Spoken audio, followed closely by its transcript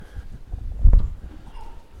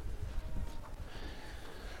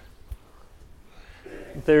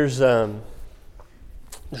There's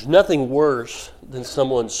nothing worse than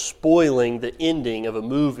someone spoiling the ending of a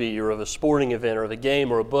movie or of a sporting event or of a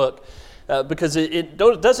game or a book because it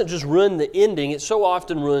doesn't just ruin the ending, it so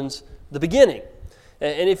often ruins the beginning.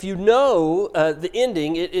 And if you know the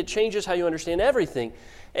ending, it changes how you understand everything.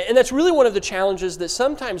 And that's really one of the challenges that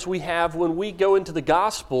sometimes we have when we go into the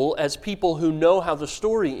gospel as people who know how the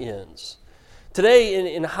story ends.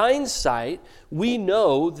 Today, in hindsight, we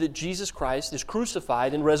know that Jesus Christ is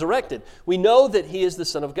crucified and resurrected. We know that He is the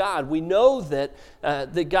Son of God. We know that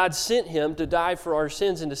God sent Him to die for our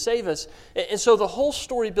sins and to save us. And so the whole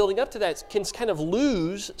story building up to that can kind of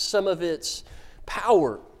lose some of its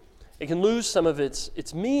power. It can lose some of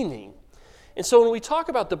its meaning. And so when we talk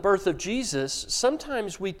about the birth of Jesus,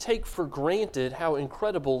 sometimes we take for granted how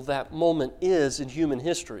incredible that moment is in human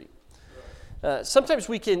history. Sometimes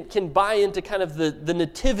we can buy into kind of the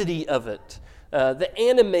nativity of it, the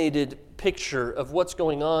animated picture of what's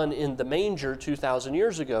going on in the manger 2,000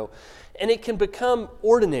 years ago. And it can become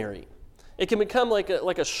ordinary. It can become like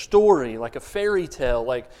a story, like a fairy tale,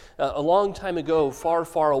 like a long time ago, far,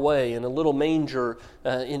 far away in a little manger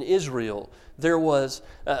in Israel, there was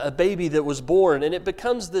a baby that was born, and it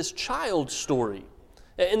becomes this child story.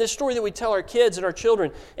 And this story that we tell our kids and our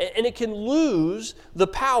children, and it can lose the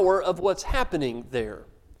power of what's happening there.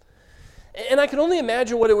 And I can only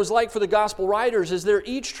imagine what it was like for the gospel writers as they're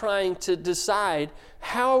each trying to decide,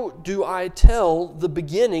 how do I tell the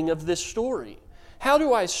beginning of this story? How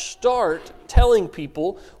do I start telling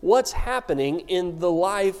people what's happening in the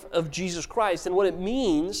life of Jesus Christ and what it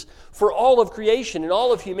means for all of creation and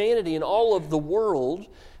all of humanity and all of the world?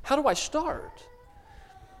 How do I start?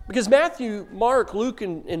 Because Matthew, Mark, Luke,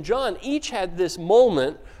 and John each had this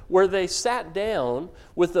moment where they sat down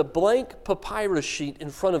with a blank papyrus sheet in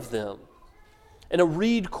front of them and a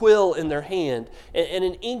reed quill in their hand and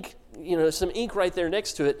an ink, some ink right there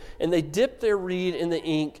next to it, and they dipped their reed in the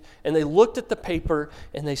ink and they looked at the paper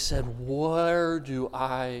and they said, where do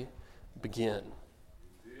I begin?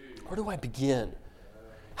 Where do I begin?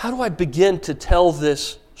 How do I begin to tell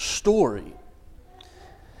this story?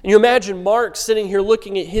 And you imagine Mark sitting here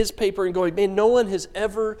looking at his paper and going, man, no one has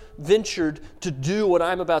ever ventured to do what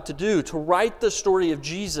I'm about to do, to write the story of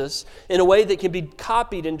Jesus in a way that can be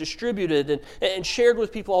copied and distributed and shared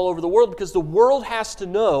with people all over the world, because the world has to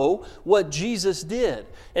know what Jesus did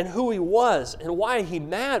and who He was and why He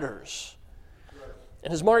matters.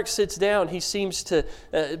 And as Mark sits down, he seems to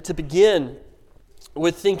begin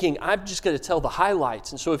with thinking, I'm just going to tell the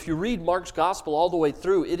highlights. And so if you read Mark's gospel all the way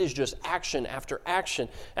through, it is just action after action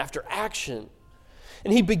after action.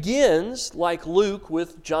 And he begins, like Luke,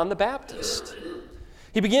 with John the Baptist.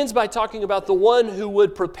 He begins by talking about the one who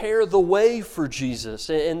would prepare the way for Jesus.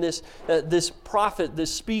 And this prophet,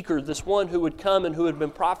 this speaker, this one who would come and who had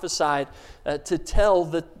been prophesied to tell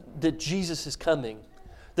that Jesus is coming,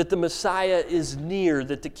 that the Messiah is near,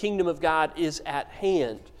 that the kingdom of God is at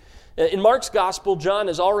hand. In Mark's gospel, John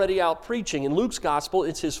is already out preaching. In Luke's gospel,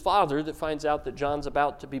 it's his father that finds out that John's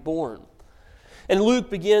about to be born. And Luke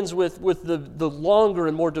begins with the longer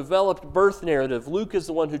and more developed birth narrative. Luke is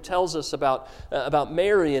the one who tells us about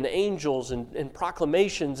Mary and angels and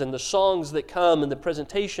proclamations and the songs that come and the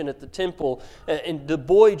presentation at the temple and the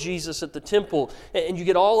boy Jesus at the temple. And you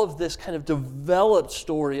get all of this kind of developed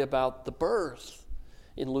story about the birth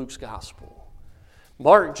in Luke's gospel.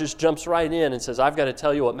 Mark just jumps right in and says, I've got to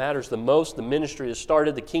tell you what matters the most. The ministry has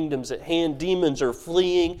started. The kingdom's at hand. Demons are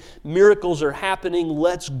fleeing. Miracles are happening.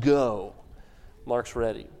 Let's go. Mark's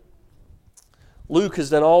ready. Luke has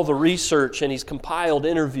done all the research and he's compiled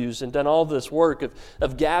interviews and done all this work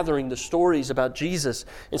of gathering the stories about Jesus.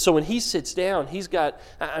 And so when he sits down, he's got,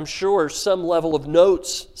 I'm sure, some level of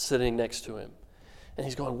notes sitting next to him. And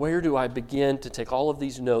he's going, where do I begin to take all of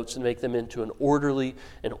these notes and make them into an orderly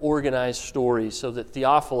and organized story so that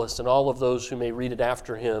Theophilus and all of those who may read it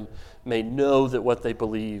after him may know that what they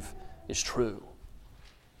believe is true?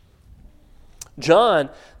 John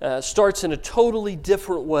starts in a totally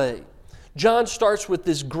different way. John starts with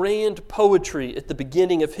this grand poetry at the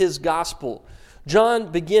beginning of his gospel.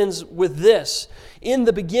 John begins with this: in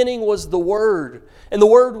the beginning was the Word, and the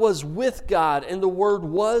Word was with God, and the Word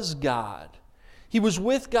was God. He was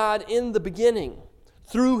with God in the beginning.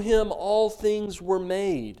 Through Him all things were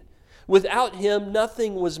made. Without Him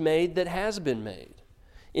nothing was made that has been made.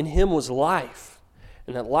 In Him was life,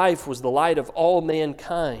 and that life was the light of all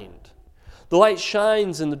mankind. The light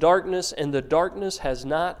shines in the darkness, and the darkness has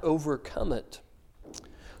not overcome it.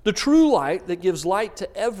 The true light that gives light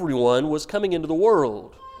to everyone was coming into the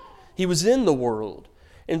world. He was in the world,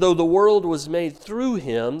 and though the world was made through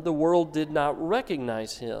Him, the world did not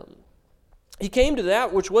recognize Him. He came to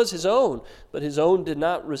that which was his own, but his own did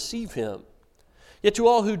not receive him. Yet to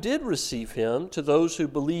all who did receive him, to those who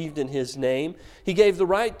believed in his name, he gave the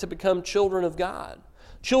right to become children of God.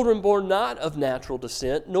 Children born not of natural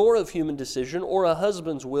descent, nor of human decision, or a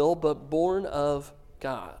husband's will, but born of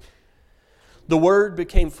God. The Word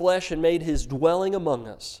became flesh and made his dwelling among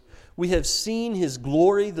us. We have seen his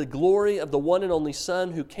glory, the glory of the one and only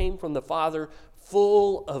Son who came from the Father,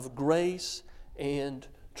 full of grace and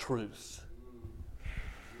truth.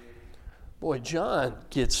 Boy, John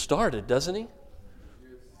gets started, doesn't he?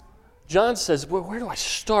 John says, well, where do I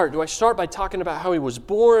start? Do I start by talking about how he was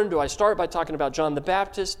born? Do I start by talking about John the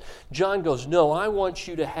Baptist? John goes, no, I want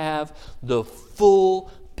you to have the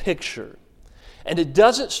full picture. And it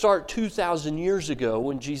doesn't start 2,000 years ago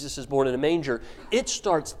when Jesus is born in a manger. It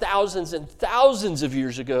starts thousands and thousands of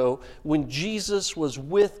years ago when Jesus was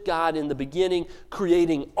with God in the beginning,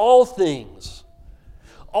 creating all things.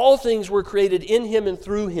 All things were created in him and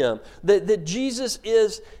through him. That Jesus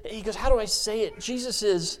is, he goes, how do I say it? Jesus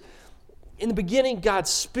is, in the beginning, God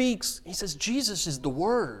speaks. He says, Jesus is the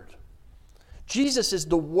Word. Jesus is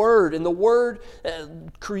the Word, and the Word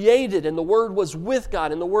created, and the Word was with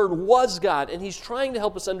God, and the Word was God. And he's trying to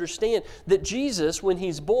help us understand that Jesus, when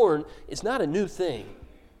he's born, is not a new thing.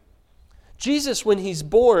 Jesus, when he's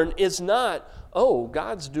born, is not, oh,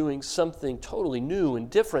 God's doing something totally new and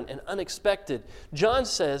different and unexpected. John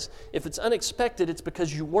says, if it's unexpected, it's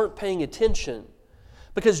because you weren't paying attention.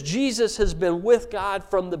 Because Jesus has been with God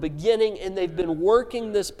from the beginning, and they've been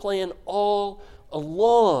working this plan all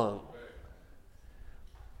along.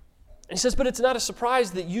 And he says, but it's not a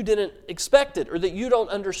surprise that you didn't expect it, or that you don't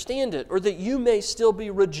understand it, or that you may still be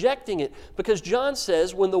rejecting it. Because John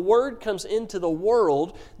says, when the Word comes into the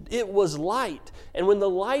world, it was light. And when the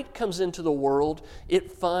light comes into the world,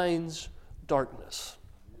 it finds darkness.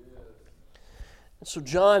 And so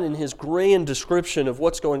John, in his grand description of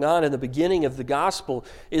what's going on in the beginning of the gospel,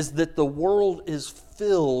 is that the world is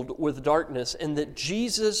filled with darkness, and that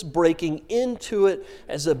Jesus breaking into it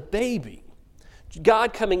as a baby,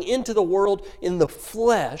 God coming into the world in the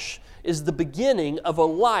flesh, is the beginning of a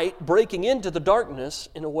light breaking into the darkness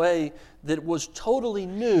in a way that was totally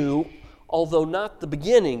new, although not the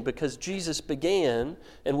beginning, because Jesus began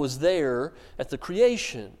and was there at the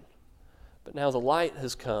creation. But now the light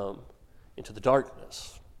has come into the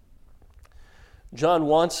darkness. John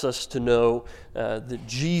wants us to know that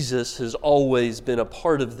Jesus has always been a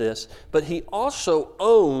part of this, but he also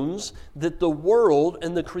owns that the world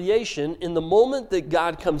and the creation, in the moment that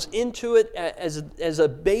God comes into it as a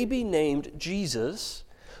baby named Jesus,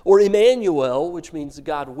 or Emmanuel, which means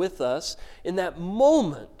God with us, in that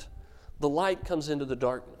moment, the light comes into the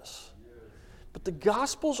darkness. But the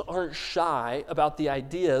Gospels aren't shy about the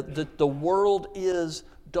idea that the world is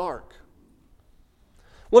dark.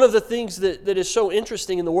 One of the things that is so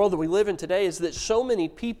interesting in the world that we live in today is that so many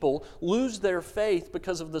people lose their faith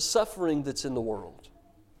because of the suffering that's in the world.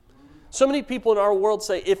 So many people in our world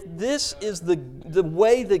say, if this is the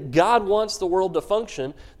way that God wants the world to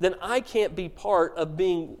function, then I can't be part of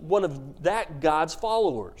being one of that God's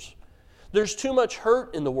followers. There's too much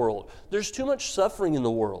hurt in the world. There's too much suffering in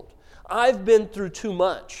the world. I've been through too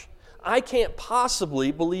much. I can't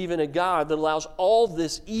possibly believe in a God that allows all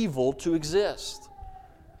this evil to exist.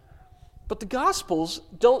 But the Gospels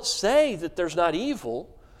don't say that there's not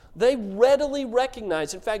evil. They readily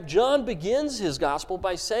recognize. In fact, John begins his Gospel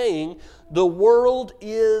by saying, the world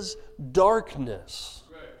is darkness.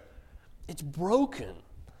 Right. It's broken.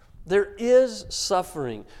 There is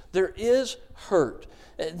suffering. There is hurt.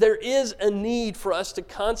 There is a need for us to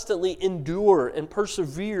constantly endure and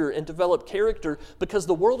persevere and develop character because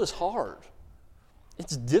the world is hard.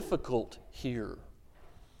 It's difficult here.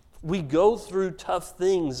 We go through tough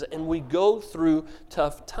things and we go through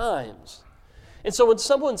tough times. And so when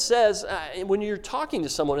someone says, when you're talking to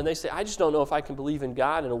someone and they say, I just don't know if I can believe in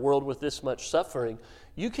God in a world with this much suffering,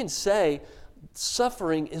 you can say,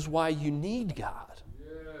 suffering is why you need God.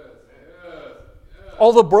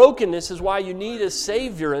 All the brokenness is why you need a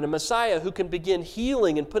Savior and a Messiah who can begin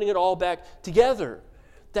healing and putting it all back together.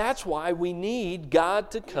 That's why we need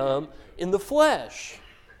God to come in the flesh,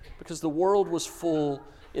 because the world was full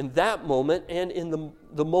in that moment and in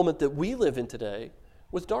the moment that we live in today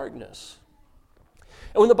with darkness.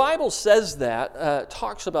 And when the Bible says that,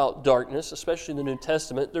 talks about darkness, especially in the New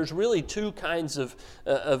Testament, there's really two kinds of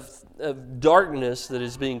darkness that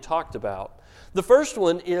is being talked about. The first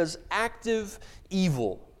one is active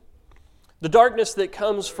evil, the darkness that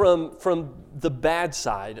comes from the bad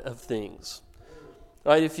side of things.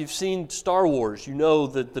 Right? If you've seen Star Wars, you know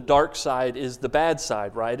that the dark side is the bad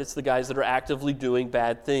side, right? It's the guys that are actively doing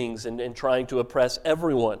bad things and trying to oppress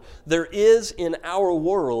everyone. There is in our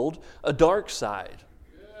world a dark side.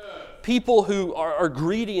 People who are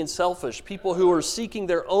greedy and selfish, people who are seeking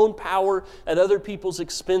their own power at other people's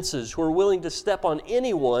expenses, who are willing to step on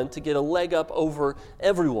anyone to get a leg up over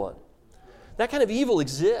everyone. That kind of evil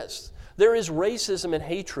exists. There is racism and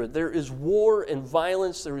hatred. There is war and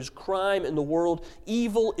violence. There is crime in the world.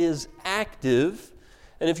 Evil is active.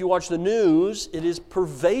 And if you watch the news, it is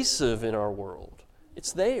pervasive in our world.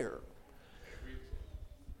 It's there.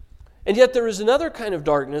 And yet there is another kind of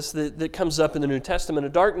darkness that comes up in the New Testament, a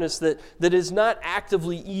darkness that is not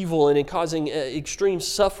actively evil and causing extreme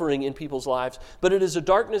suffering in people's lives, but it is a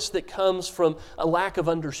darkness that comes from a lack of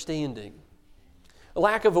understanding, a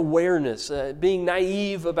lack of awareness, being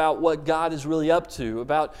naive about what God is really up to,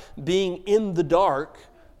 about being in the dark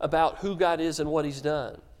about who God is and what He's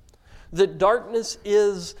done. That darkness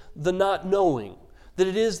is the not knowing, that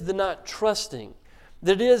it is the not trusting,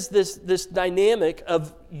 that it is this dynamic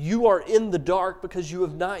of you are in the dark because you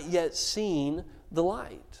have not yet seen the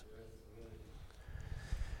light.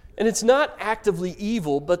 And it's not actively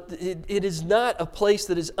evil, but it is not a place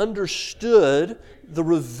that has understood the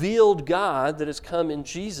revealed God that has come in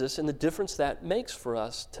Jesus and the difference that makes for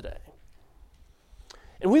us today.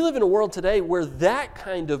 And we live in a world today where that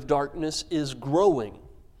kind of darkness is growing.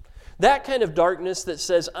 That kind of darkness that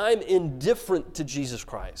says, I'm indifferent to Jesus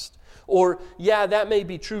Christ. Or, yeah, that may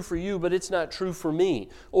be true for you, but it's not true for me.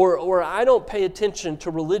 Or I don't pay attention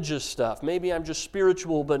to religious stuff. Maybe I'm just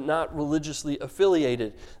spiritual but not religiously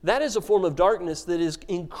affiliated. That is a form of darkness that is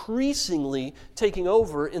increasingly taking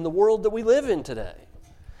over in the world that we live in today.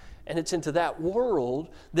 And it's into that world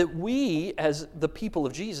that we, as the people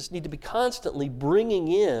of Jesus, need to be constantly bringing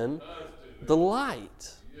in the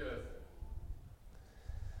light.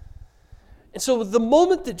 And so the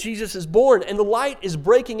moment that Jesus is born and the light is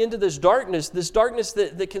breaking into this darkness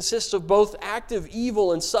that consists of both active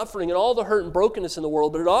evil and suffering and all the hurt and brokenness in the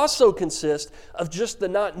world, but it also consists of just the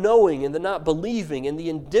not knowing and the not believing and the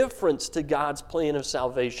indifference to God's plan of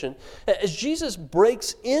salvation. As Jesus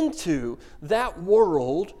breaks into that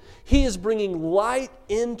world, He is bringing light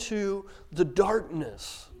into the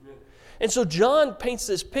darkness. And so John paints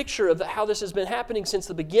this picture of how this has been happening since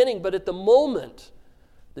the beginning, but at the moment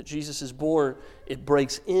that Jesus is born, it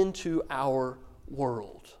breaks into our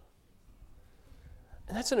world.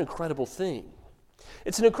 And that's an incredible thing.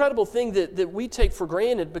 It's an incredible thing that we take for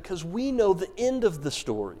granted because we know the end of the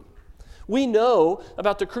story. We know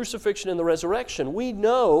about the crucifixion and the resurrection. We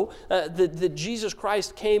know that Jesus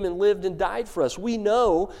Christ came and lived and died for us. We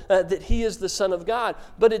know that He is the Son of God.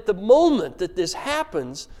 But at the moment that this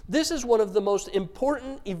happens, this is one of the most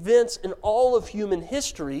important events in all of human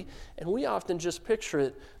history, and we often just picture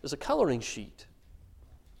it as a coloring sheet.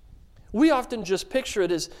 We often just picture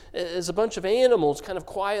it as a bunch of animals kind of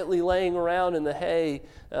quietly laying around in the hay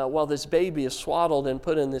while this baby is swaddled and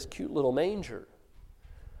put in this cute little manger.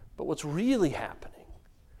 But what's really happening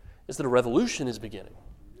is that a revolution is beginning.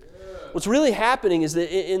 What's really happening is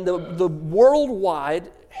that in the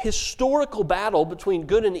worldwide historical battle between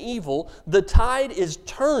good and evil, the tide is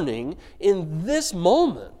turning in this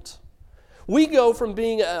moment. We go from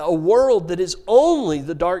being a world that is only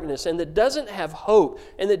the darkness and that doesn't have hope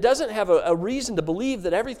and that doesn't have a reason to believe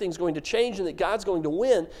that everything's going to change and that God's going to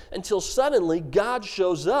win until suddenly God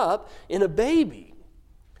shows up in a baby.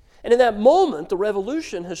 And in that moment, the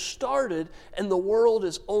revolution has started, and the world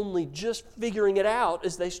is only just figuring it out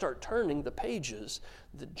as they start turning the pages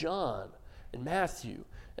that John and Matthew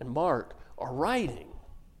and Mark are writing.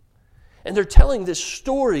 And they're telling this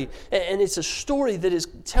story, and it's a story that is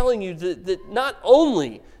telling you that not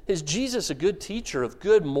only is Jesus a good teacher of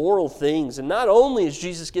good moral things, and not only is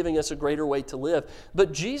Jesus giving us a greater way to live,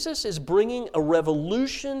 but Jesus is bringing a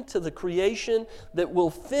revolution to the creation that will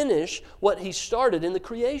finish what He started in the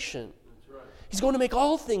creation. That's right. He's going to make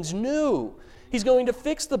all things new. He's going to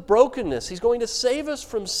fix the brokenness. He's going to save us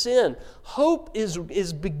from sin. Hope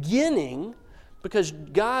is beginning because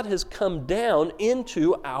God has come down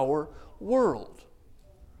into our world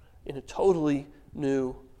in a totally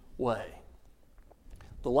new way.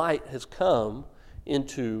 The light has come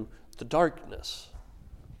into the darkness.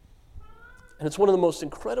 And it's one of the most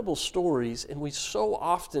incredible stories, and we so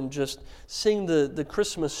often just sing the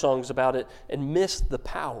Christmas songs about it and miss the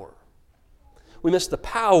power. We miss the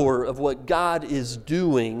power of what God is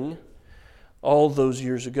doing all those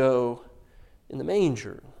years ago in the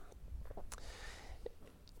manger.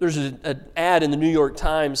 There's an ad in the New York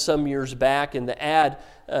Times some years back, and the ad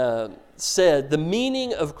said, "The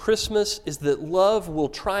meaning of Christmas is that love will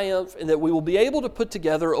triumph and that we will be able to put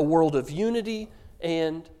together a world of unity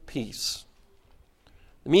and peace."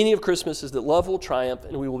 The meaning of Christmas is that love will triumph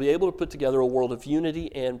and we will be able to put together a world of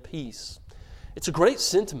unity and peace. It's a great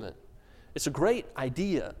sentiment. It's a great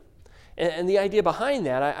idea. And the idea behind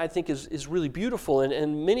that, I think, is really beautiful.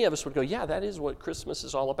 And many of us would go, yeah, that is what Christmas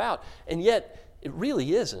is all about. And yet, it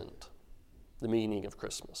really isn't the meaning of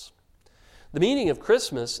Christmas. The meaning of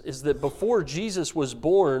Christmas is that before Jesus was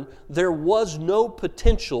born, there was no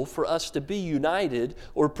potential for us to be united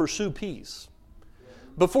or pursue peace.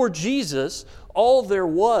 Before Jesus, all there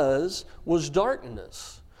was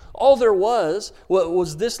darkness. All there was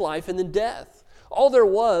this life and then death. All there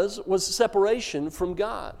was separation from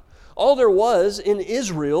God. All there was in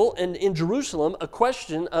Israel and in Jerusalem a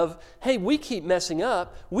question of, hey, we keep messing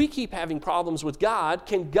up. We keep having problems with God.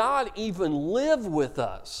 Can God even live with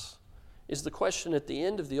us? Is the question at the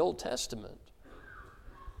end of the Old Testament.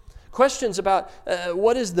 Questions about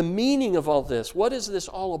what is the meaning of all this? What is this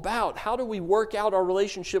all about? How do we work out our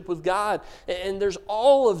relationship with God? And there's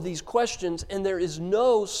all of these questions, and there is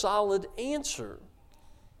no solid answer.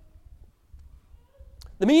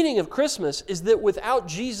 The meaning of Christmas is that without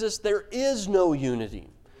Jesus, there is no unity.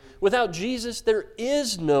 Without Jesus, there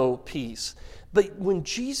is no peace. But when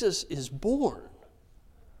Jesus is born,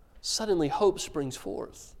 suddenly hope springs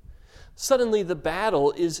forth. Suddenly the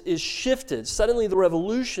battle is shifted. Suddenly the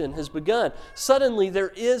revolution has begun. Suddenly there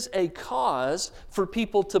is a cause for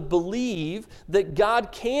people to believe that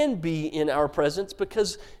God can be in our presence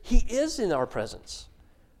because He is in our presence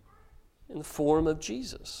in the form of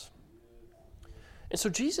Jesus. And so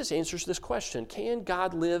Jesus answers this question: can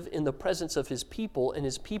God live in the presence of His people and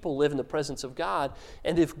His people live in the presence of God?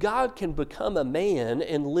 And if God can become a man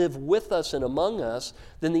and live with us and among us,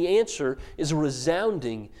 then the answer is a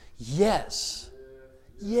resounding yes.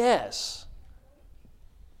 Yes.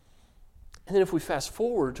 And then if we fast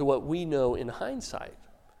forward to what we know in hindsight,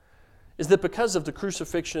 is that because of the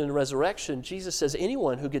crucifixion and resurrection, Jesus says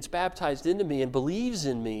anyone who gets baptized into me and believes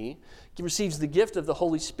in me receives the gift of the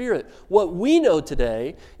Holy Spirit. What we know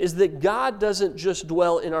today is that God doesn't just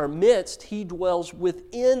dwell in our midst, He dwells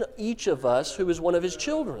within each of us who is one of His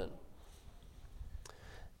children.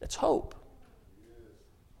 That's hope.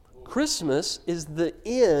 Christmas is the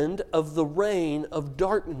end of the reign of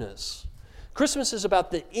darkness. Christmas is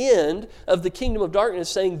about the end of the kingdom of darkness,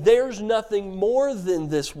 saying there's nothing more than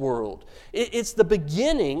this world. It's the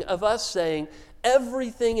beginning of us saying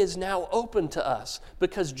everything is now open to us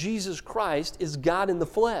because Jesus Christ is God in the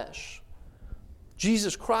flesh.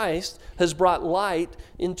 Jesus Christ has brought light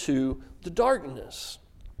into the darkness.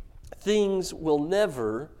 Things will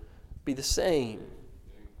never be the same.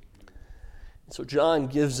 And so John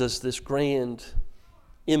gives us this grand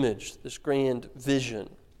image, this grand vision.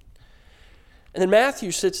 And then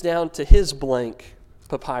Matthew sits down to his blank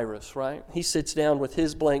papyrus, right? He sits down with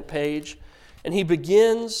his blank page, and he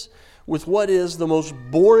begins with what is the most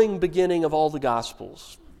boring beginning of all the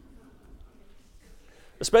Gospels.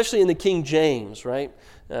 Especially in the King James, right?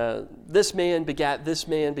 This man begat this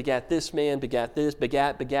man, begat this man, begat this,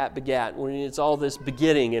 begat. When it's all this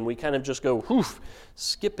begetting, and we kind of just go, whoof,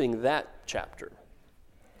 skipping that chapter.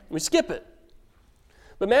 We skip it.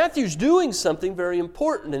 But Matthew's doing something very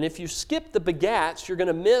important, and if you skip the begats, you're going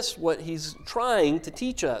to miss what he's trying to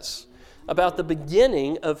teach us about the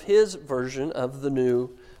beginning of his version of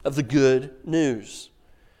the good news.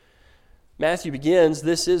 Matthew begins,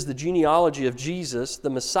 this is the genealogy of Jesus,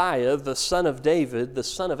 the Messiah, the son of David, the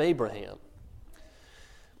son of Abraham.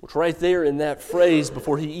 Which right there in that phrase,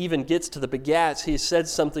 before he even gets to the begats, he said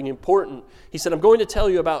something important. He said, I'm going to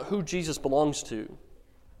tell you about who Jesus belongs to.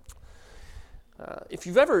 If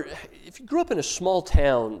you grew up in a small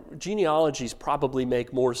town, genealogies probably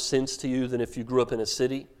make more sense to you than if you grew up in a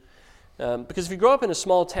city. Because if you grow up in a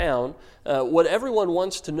small town, what everyone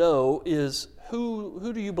wants to know is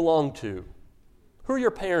who do you belong to? Who are your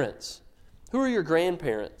parents? Who are your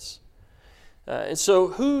grandparents? And so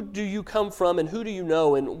who do you come from and who do you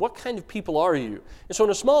know and what kind of people are you? And so in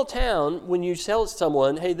a small town, when you tell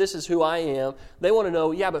someone, hey, this is who I am, they want to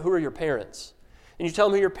know, yeah, but who are your parents? And you tell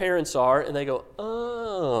them who your parents are, and they go,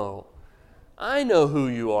 oh, I know who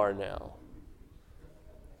you are now.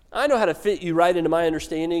 I know how to fit you right into my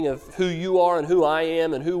understanding of who you are and who I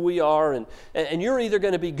am and who we are, and you're either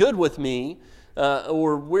going to be good with me,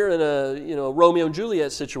 or we're in a Romeo and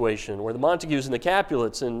Juliet situation where the Montagues and the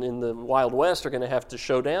Capulets in the Wild West are going to have to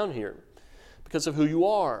show down here because of who you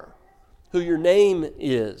are, who your name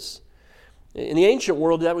is. In the ancient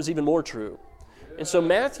world, that was even more true. And so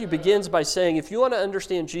Matthew begins by saying, if you want to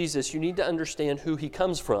understand Jesus, you need to understand who he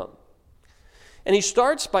comes from. And he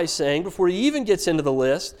starts by saying, before he even gets into the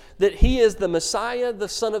list, that he is the Messiah, the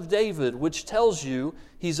son of David, which tells you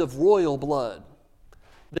he's of royal blood.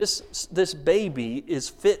 This baby is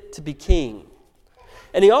fit to be king.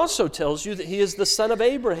 And he also tells you that he is the son of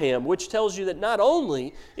Abraham, which tells you that not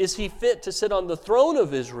only is he fit to sit on the throne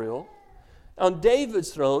of Israel, on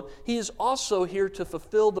David's throne, he is also here to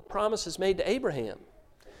fulfill the promises made to Abraham.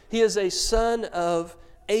 He is a son of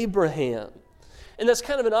Abraham. And that's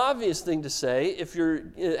kind of an obvious thing to say if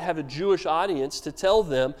you have a Jewish audience, to tell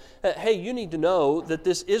them, hey, you need to know that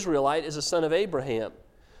this Israelite is a son of Abraham.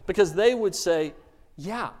 Because they would say,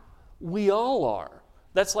 yeah, we all are.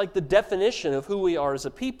 That's like the definition of who we are as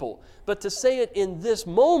a people. But to say it in this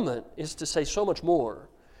moment is to say so much more.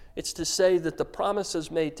 It's to say that the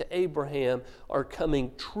promises made to Abraham are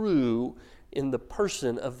coming true in the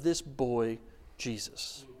person of this boy,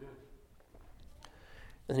 Jesus.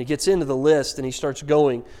 And he gets into the list and he starts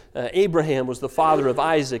going. Abraham was the father of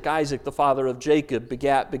Isaac. Isaac, the father of Jacob.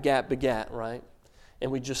 Begat, right?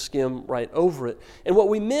 And we just skim right over it. And what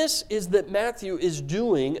we miss is that Matthew is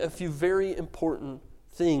doing a few very important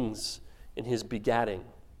things in his begatting.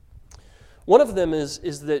 One of them is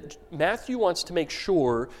that Matthew wants to make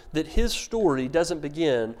sure that his story doesn't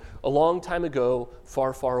begin a long time ago,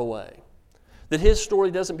 far, far away. That his story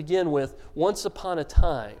doesn't begin with once upon a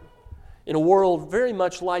time, in a world very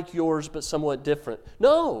much like yours but somewhat different.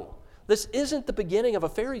 No, this isn't the beginning of a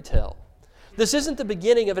fairy tale. This isn't the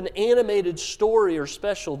beginning of an animated story or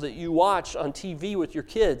special that you watch on TV with your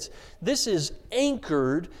kids. This is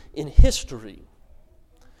anchored in history.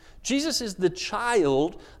 Jesus is the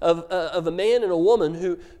child of a man and a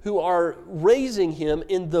woman who are raising him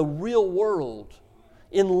in the real world,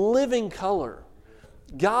 in living color.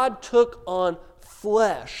 God took on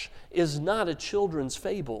flesh is not a children's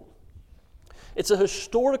fable. It's a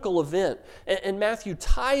historical event, and Matthew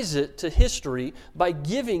ties it to history by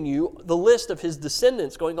giving you the list of his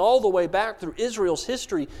descendants, going all the way back through Israel's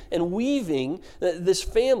history and weaving this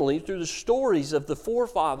family through the stories of the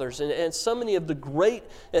forefathers and so many of the great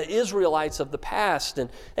Israelites of the past.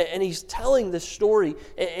 And he's telling this story,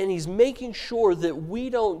 and he's making sure that we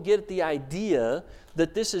don't get the idea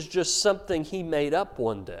that this is just something he made up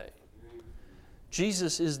one day.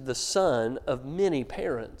 Jesus is the son of many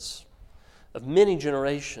parents, of many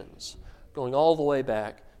generations, going all the way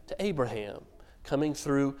back to Abraham, coming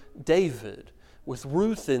through David, with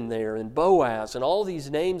Ruth in there, and Boaz, and all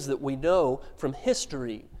these names that we know from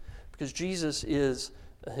history, because Jesus is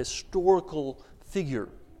a historical figure.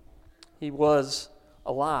 He was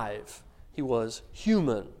alive. He was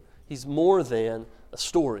human. He's more than a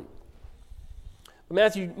story.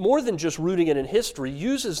 Matthew, more than just rooting it in history,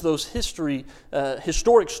 uses those historic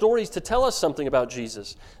stories to tell us something about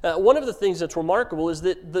Jesus. One of the things that's remarkable is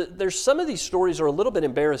that there's some of these stories are a little bit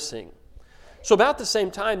embarrassing. So about the same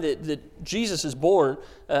time that Jesus is born,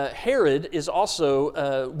 Herod is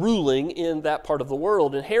also ruling in that part of the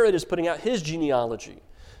world, and Herod is putting out his genealogy,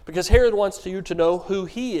 because Herod wants you to know who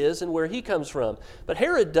he is and where he comes from. But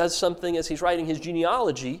Herod does something as he's writing his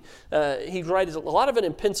genealogy. He writes a lot of it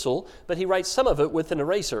in pencil, but he writes some of it with an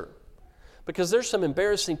eraser, because there's some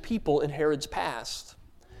embarrassing people in Herod's past,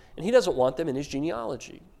 and he doesn't want them in his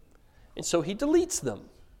genealogy. And so he deletes them.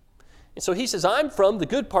 And so he says, I'm from the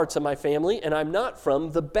good parts of my family, and I'm not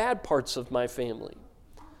from the bad parts of my family.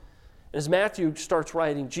 And as Matthew starts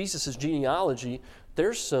writing Jesus' genealogy,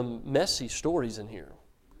 there's some messy stories in here.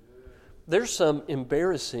 There's some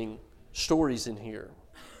embarrassing stories in here.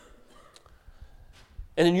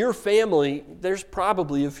 And in your family, there's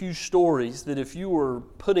probably a few stories that if you were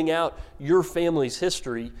putting out your family's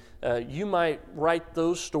history, you might write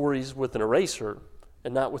those stories with an eraser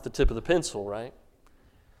and not with the tip of the pencil, right?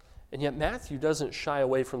 And yet Matthew doesn't shy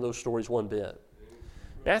away from those stories one bit.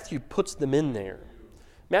 Matthew puts them in there.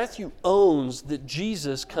 Matthew owns that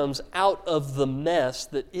Jesus comes out of the mess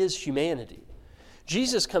that is humanity.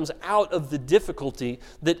 Jesus comes out of the difficulty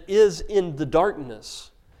that is in the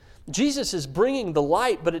darkness. Jesus is bringing the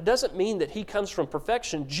light, but it doesn't mean that he comes from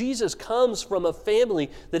perfection. Jesus comes from a family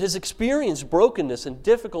that has experienced brokenness and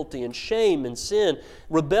difficulty and shame and sin,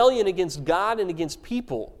 rebellion against God and against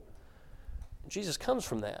people. Jesus comes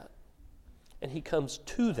from that, and he comes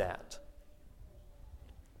to that.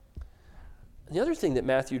 And the other thing that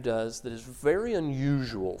Matthew does that is very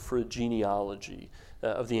unusual for a genealogy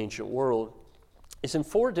of the ancient world is in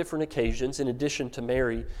 4 different occasions, in addition to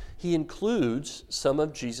Mary, he includes some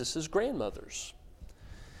of Jesus' grandmothers.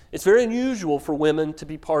 It's very unusual for women to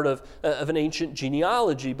be part of an ancient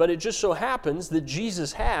genealogy, but it just so happens that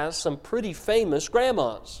Jesus has some pretty famous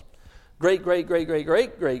grandmas.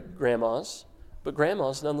 great-great-great-great-great-great-grandmas, but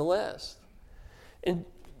grandmas nonetheless. And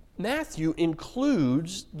Matthew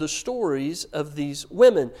includes the stories of these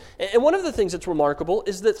women. And one of the things that's remarkable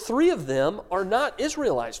is that 3 of them are not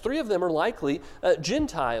Israelites. 3 of them are likely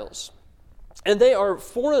Gentiles. And they are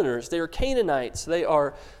foreigners. They are Canaanites. They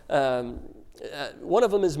are, one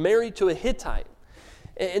of them is married to a Hittite.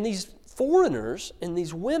 And these foreigners and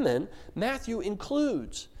these women, Matthew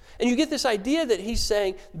includes. And you get this idea that he's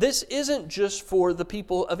saying this isn't just for the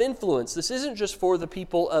people of influence. This isn't just for the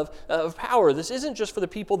people of power. This isn't just for the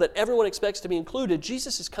people that everyone expects to be included.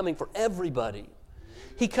 Jesus is coming for everybody.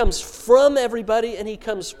 He comes from everybody and he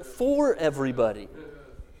comes for everybody.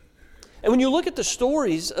 And when you look at the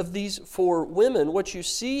stories of these 4 women, what you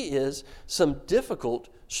see is some difficult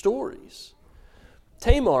stories.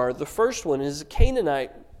 Tamar, the first one, is a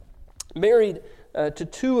Canaanite, married to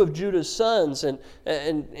 2 of Judah's sons, and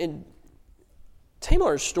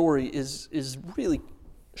Tamar's story is really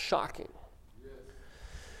shocking.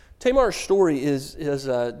 Tamar's story is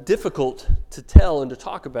difficult to tell and to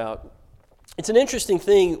talk about. It's an interesting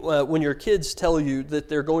thing when your kids tell you that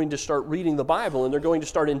they're going to start reading the Bible and they're going to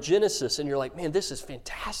start in Genesis, and you're like, man, this is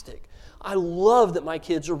fantastic. I love that my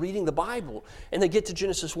kids are reading the Bible. And they get to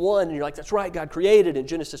Genesis 1, and you're like, that's right, God created. In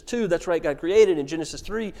Genesis 2, that's right, God created. In Genesis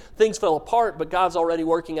 3, things fell apart, but God's already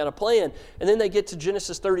working out a plan. And then they get to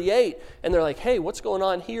Genesis 38, and they're like, hey, what's going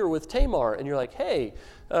on here with Tamar? And you're like, hey,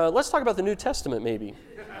 let's talk about the New Testament maybe.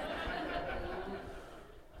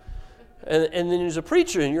 And then there's a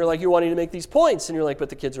preacher, and you're like, you're wanting to make these points, and you're like, but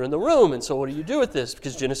the kids are in the room, and so what do you do with this?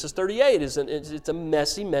 Because Genesis 38 it's a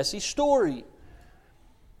messy, messy story.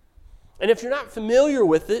 And if you're not familiar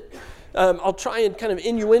with it, I'll try and kind of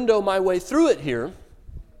innuendo my way through it here.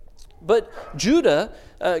 But Judah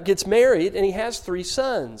gets married, and he has 3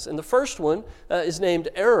 sons. And the first one is named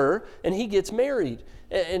and he gets married.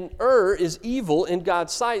 And is evil in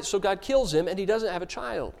God's sight, so God kills him, and he doesn't have a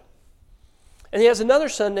child. And he has another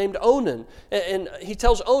son named Onan. And he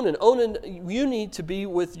tells Onan, you need to be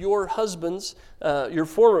with your husband's, your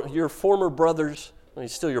former brother's, well,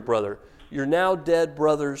 he's still your brother, your now dead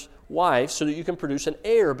brother's wife, so that you can produce an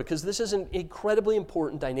heir, because this is an incredibly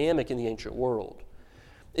important dynamic in the ancient world,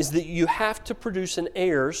 is that you have to produce an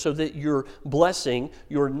heir so that your blessing,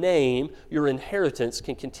 your name, your inheritance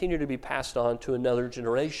can continue to be passed on to another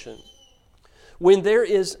generation. When there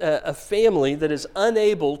is a family that is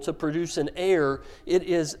unable to produce an heir, it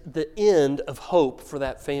is the end of hope for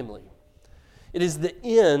that family. It is the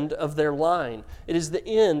end of their line. It is the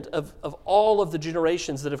end of all of the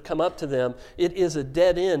generations that have come up to them. It is a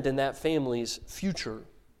dead end in that family's future.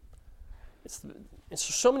 And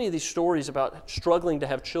so many of these stories about struggling to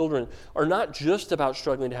have children are not just about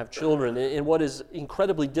struggling to have children in what is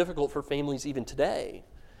incredibly difficult for families even today,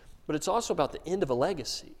 but it's also about the end of a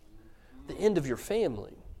legacy, the end of your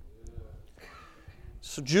family.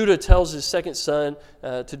 So Judah tells his second son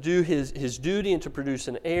to do his duty and to produce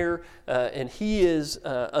an heir, and he is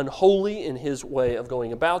unholy in his way of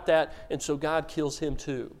going about that, and so God kills him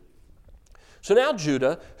too. So now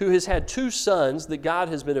Judah, who has had 2 sons that God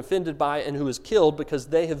has been offended by and who is killed because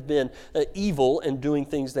they have been evil and doing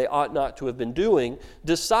things they ought not to have been doing,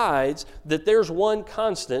 decides that there's one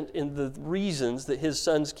constant in the reasons that his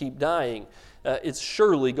sons keep dying. It's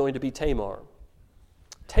surely going to be Tamar.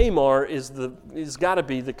 Tamar is got to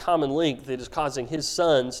be the common link that is causing his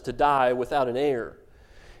sons to die without an heir.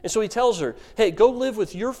 And so he tells her, hey, go live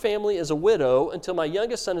with your family as a widow until my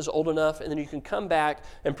youngest son is old enough, and then you can come back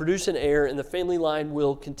and produce an heir, and the family line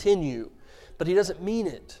will continue. But he doesn't mean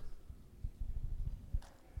it.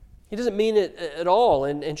 He doesn't mean it at all,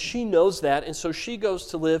 and she knows that, and so she goes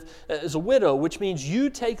to live as a widow, which means you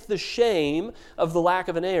take the shame of the lack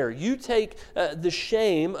of an heir. You take the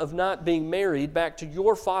shame of not being married back to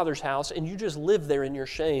your father's house, and you just live there in your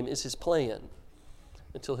shame, is his plan,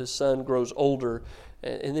 until his son grows older,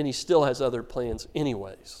 and then he still has other plans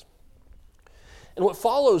anyways. And what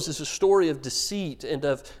follows is a story of deceit and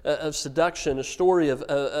of seduction, a story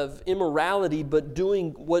of immorality, but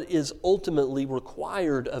doing what is ultimately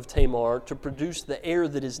required of Tamar to produce the heir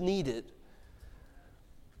that is needed.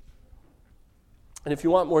 And if you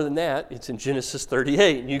want more than that, it's in Genesis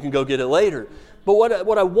 38, and you can go get it later. But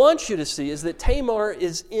what I want you to see is that Tamar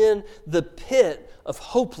is in the pit of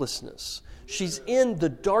hopelessness. She's in the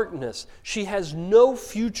darkness. She has no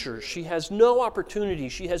future. She has no opportunity.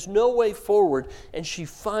 She has no way forward, and she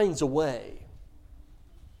finds a way.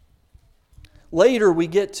 Later, we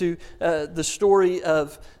get to the story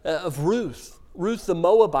of Ruth. Ruth the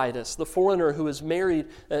Moabitess, the foreigner who is married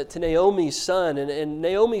to Naomi's son, and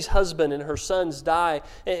Naomi's husband and her sons die,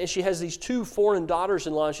 and she has these two foreign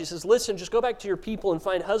daughters-in-law, and she says, listen, just go back to your people and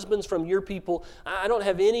find husbands from your people. I don't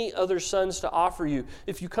have any other sons to offer you.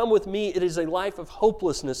 If you come with me, it is a life of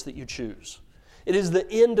hopelessness that you choose. It is the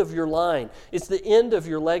end of your line. It's the end of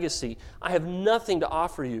your legacy. I have nothing to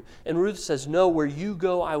offer you. And Ruth says, no, where you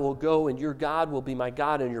go, I will go, and your God will be my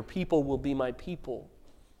God, and your people will be my people.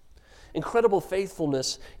 Incredible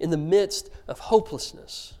faithfulness in the midst of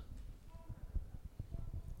hopelessness.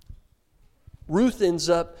 Ruth ends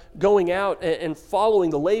up going out and following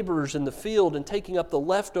the laborers in the field and taking up the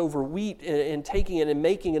leftover wheat and taking it and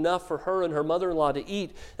making enough for her and her mother-in-law to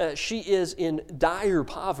eat. She is in dire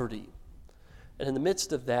poverty. And in the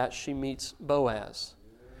midst of that, she meets Boaz.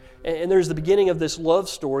 And there's the beginning of this love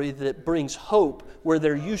story that brings hope where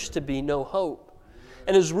there used to be no hope.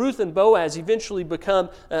 And as Ruth and Boaz eventually become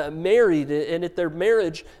married, and at their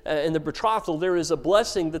marriage and the betrothal, there is a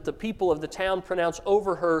blessing that the people of the town pronounce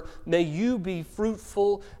over her, may you be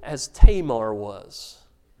fruitful as Tamar was,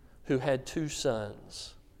 who had 2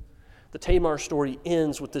 sons. The Tamar story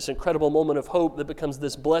ends with this incredible moment of hope that becomes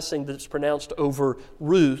this blessing that's pronounced over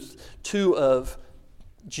Ruth, 2 of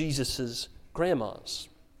Jesus' grandmas.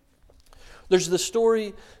 There's the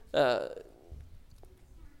story of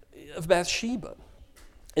Bathsheba.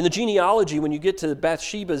 In the genealogy, when you get to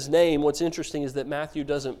Bathsheba's name, what's interesting is that Matthew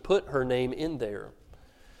doesn't put her name in there.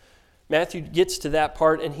 Matthew gets to that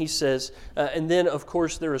part and he says, and then of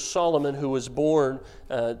course there is Solomon who was born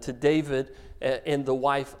to David and the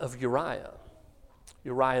wife of Uriah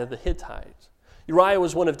the Hittite. Uriah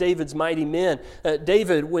was one of David's mighty men.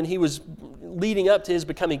 David, when he was leading up to his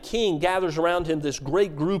becoming king, gathers around him this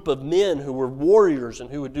great group of men who were warriors and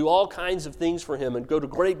who would do all kinds of things for him and go to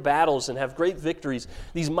great battles and have great victories.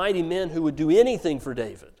 These mighty men who would do anything for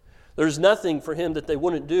David. There's nothing for him that they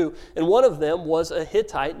wouldn't do. And one of them was a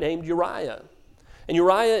Hittite named Uriah. And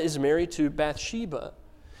Uriah is married to Bathsheba.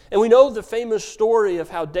 And we know the famous story of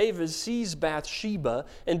how David sees Bathsheba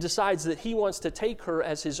and decides that he wants to take her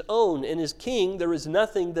as his own. And as king, there is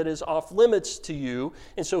nothing that is off limits to you.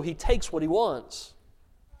 And so he takes what he wants.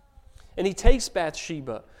 And he takes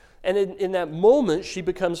Bathsheba. And in that moment, she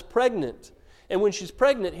becomes pregnant. And when she's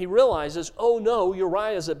pregnant, he realizes, oh no,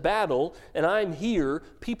 Uriah's at battle and I'm here.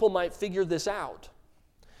 People might figure this out.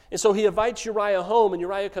 And so he invites Uriah home, and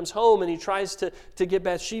Uriah comes home, and he tries to get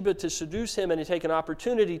Bathsheba to seduce him and to take an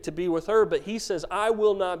opportunity to be with her. But he says, I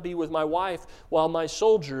will not be with my wife while my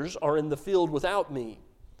soldiers are in the field without me.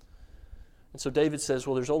 And so David says,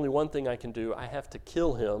 well, there's only one thing I can do. I have to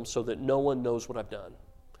kill him so that no one knows what I've done.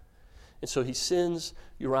 And so he sends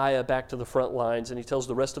Uriah back to the front lines, and he tells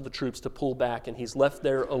the rest of the troops to pull back, and he's left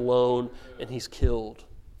there alone, and he's killed.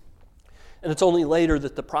 And it's only later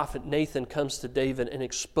that the prophet Nathan comes to David and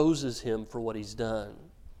exposes him for what he's done.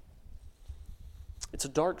 It's a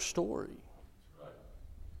dark story.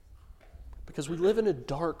 Because we live in a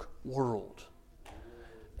dark world.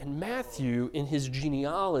 And Matthew, in his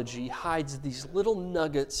genealogy, hides these little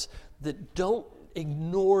nuggets that don't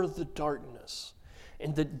ignore the darkness,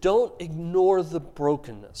 and that don't ignore the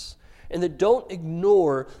brokenness, and that don't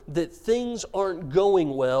ignore that things aren't going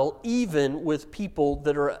well, even with people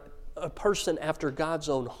that are a person after God's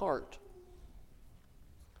own heart.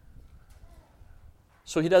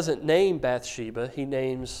 So he doesn't name Bathsheba, he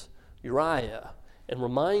names Uriah and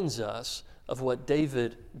reminds us of what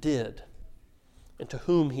David did and to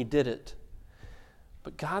whom he did it.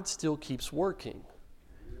 But God still keeps working,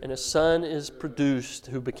 and a son is produced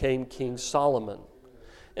who became King Solomon.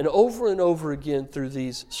 And over again through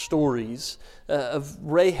these stories of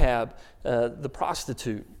Rahab, the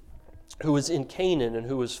prostitute, who was in Canaan and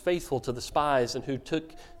who was faithful to the spies and who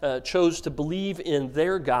chose to believe in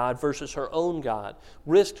their God versus her own God,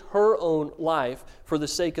 risked her own life for the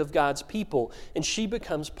sake of God's people, and she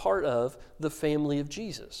becomes part of the family of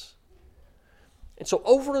Jesus. And so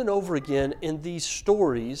over and over again in these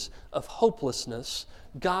stories of hopelessness,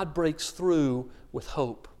 God breaks through with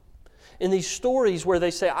hope. In these stories where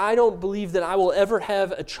they say, I don't believe that I will ever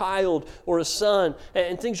have a child or a son,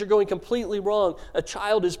 and things are going completely wrong, a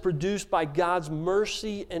child is produced by God's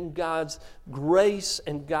mercy and God's grace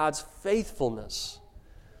and God's faithfulness.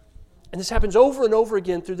 And this happens over and over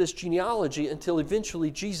again through this genealogy until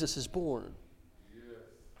eventually Jesus is born.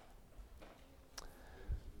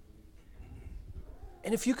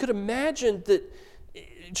 And if you could imagine that,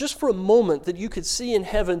 just for a moment, that you could see in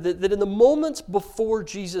heaven that in the moments before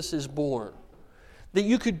Jesus is born, that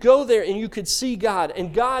you could go there and you could see God,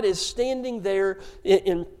 and God is standing there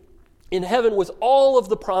in in heaven with all of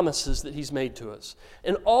the promises that He's made to us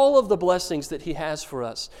and all of the blessings that He has for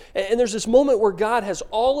us. And there's this moment where God has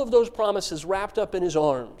all of those promises wrapped up in His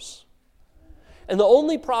arms. And the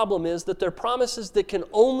only problem is that they're promises that can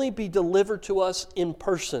only be delivered to us in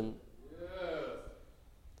person.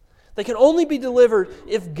 They can only be delivered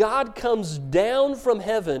if God comes down from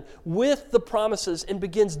heaven with the promises and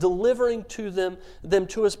begins delivering them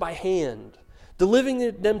to us by hand,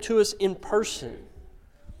 delivering them to us in person.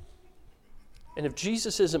 And if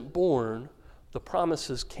Jesus isn't born, the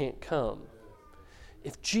promises can't come.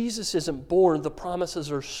 If Jesus isn't born, the promises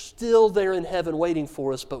are still there in heaven waiting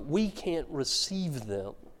for us, but we can't receive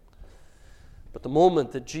them. But the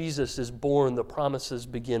moment that Jesus is born, the promises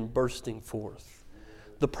begin bursting forth.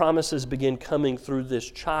 The promises begin coming through this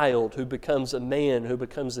child who becomes a man, who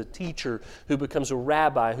becomes a teacher, who becomes a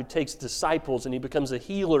rabbi, who takes disciples, and he becomes a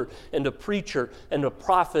healer and a preacher and a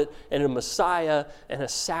prophet and a Messiah and a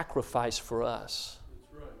sacrifice for us.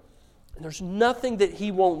 And there's nothing that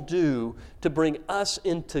He won't do to bring us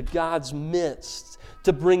into God's midst,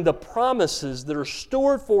 to bring the promises that are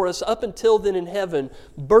stored for us up until then in heaven,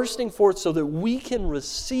 bursting forth so that we can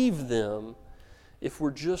receive them if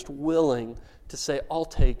we're just willing to say, I'll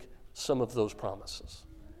take some of those promises.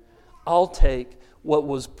 I'll take what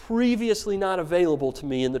was previously not available to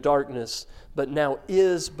me in the darkness, but now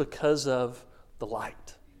is because of the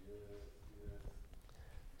light.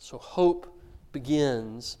 So hope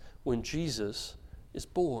begins when Jesus is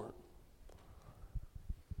born.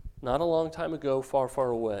 Not a long time ago, far,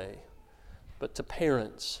 far away, but to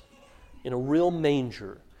parents in a real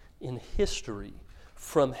manger in history,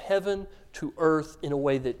 from heaven to earth in a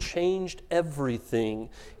way that changed everything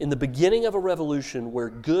in the beginning of a revolution where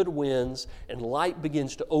good wins and light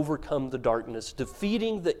begins to overcome the darkness,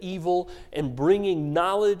 defeating the evil and bringing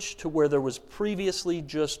knowledge to where there was previously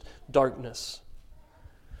just darkness.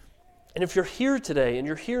 And if you're here today and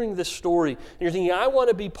you're hearing this story and you're thinking, I want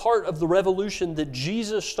to be part of the revolution that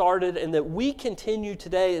Jesus started and that we continue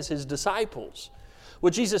today as His disciples,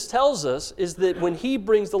 what Jesus tells us is that when He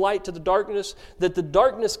brings the light to the darkness, that the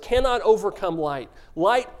darkness cannot overcome light.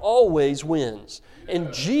 Light always wins.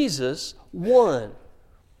 And Jesus won.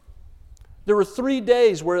 There were 3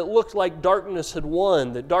 days where it looked like darkness had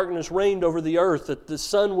won, that darkness reigned over the earth, that the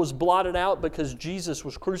sun was blotted out because Jesus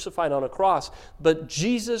was crucified on a cross. But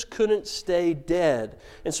Jesus couldn't stay dead.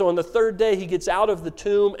 And so on the 3rd day, He gets out of the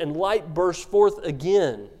tomb and light bursts forth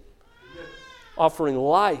again, offering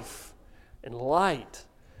life and light,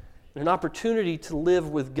 and an opportunity to live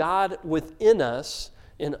with God within us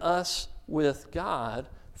and us with God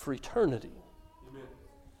for eternity. Amen.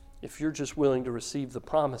 If you're just willing to receive the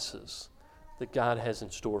promises that God has in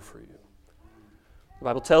store for you. The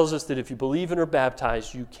Bible tells us that if you believe and are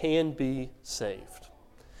baptized, you can be saved.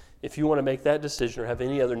 If you want to make that decision or have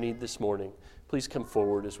any other need this morning, please come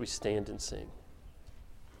forward as we stand and sing.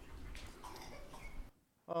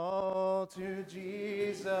 Oh, to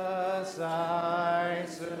Jesus I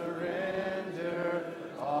surrender.